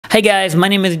Hey guys, my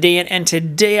name is Dan, and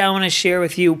today I want to share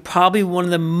with you probably one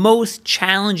of the most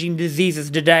challenging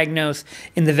diseases to diagnose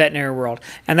in the veterinary world,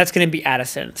 and that's going to be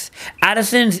Addison's.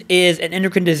 Addison's is an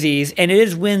endocrine disease, and it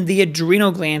is when the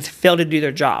adrenal glands fail to do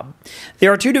their job.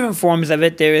 There are two different forms of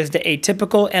it. There is the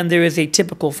atypical and there is a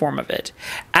typical form of it.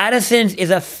 Addison's is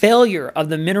a failure of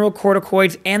the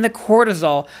mineralocorticoids and the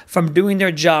cortisol from doing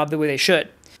their job the way they should.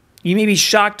 You may be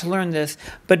shocked to learn this,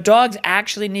 but dogs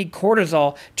actually need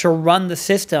cortisol to run the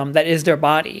system that is their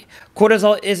body.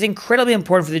 Cortisol is incredibly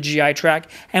important for the GI tract,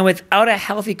 and without a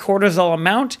healthy cortisol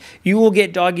amount, you will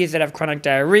get doggies that have chronic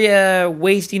diarrhea,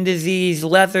 wasting disease,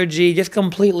 lethargy, just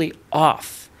completely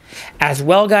off. As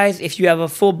well, guys, if you have a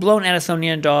full-blown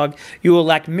Addisonian dog, you will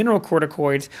lack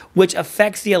mineralocorticoids, which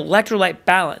affects the electrolyte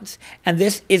balance, and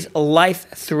this is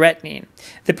life-threatening.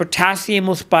 The potassium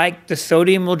will spike, the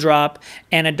sodium will drop,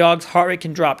 and a dog's heart rate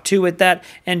can drop too with that,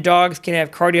 and dogs can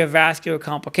have cardiovascular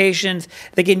complications.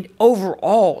 They can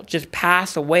overall just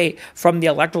pass away from the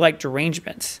electrolyte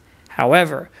derangements.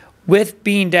 However, with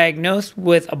being diagnosed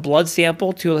with a blood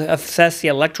sample to assess the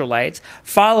electrolytes,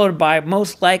 followed by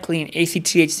most likely an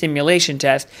ACTH stimulation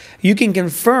test, you can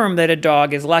confirm that a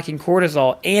dog is lacking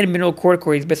cortisol and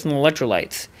mineralocorticoids based on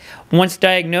electrolytes. Once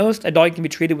diagnosed, a dog can be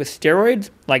treated with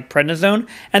steroids, like prednisone,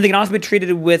 and they can also be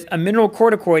treated with a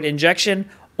mineralocorticoid injection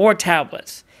or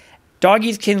tablets.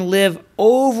 Doggies can live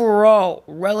overall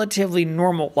relatively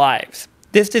normal lives.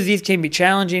 This disease can be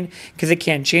challenging because it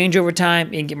can change over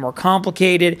time and get more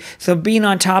complicated. So being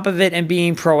on top of it and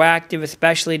being proactive,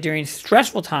 especially during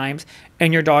stressful times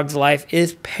in your dog's life,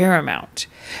 is paramount.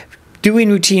 Doing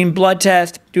routine blood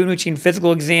tests, doing routine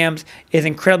physical exams is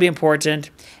incredibly important.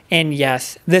 And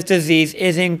yes, this disease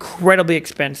is incredibly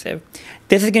expensive.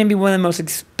 This is going to be one of the most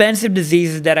expensive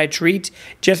diseases that I treat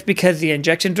just because the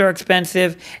injections are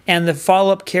expensive and the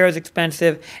follow-up care is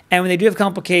expensive. And when they do have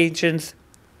complications,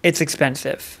 it's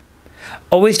expensive.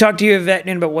 Always talk to your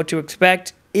veterinarian about what to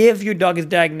expect if your dog is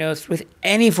diagnosed with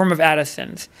any form of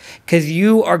Addison's, because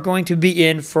you are going to be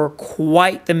in for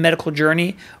quite the medical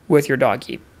journey with your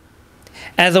doggy.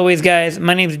 As always, guys,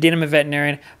 my name is Dan, I'm a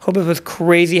veterinarian. Hope it was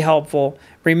crazy helpful.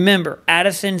 Remember,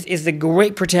 Addison's is the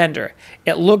great pretender.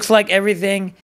 It looks like everything,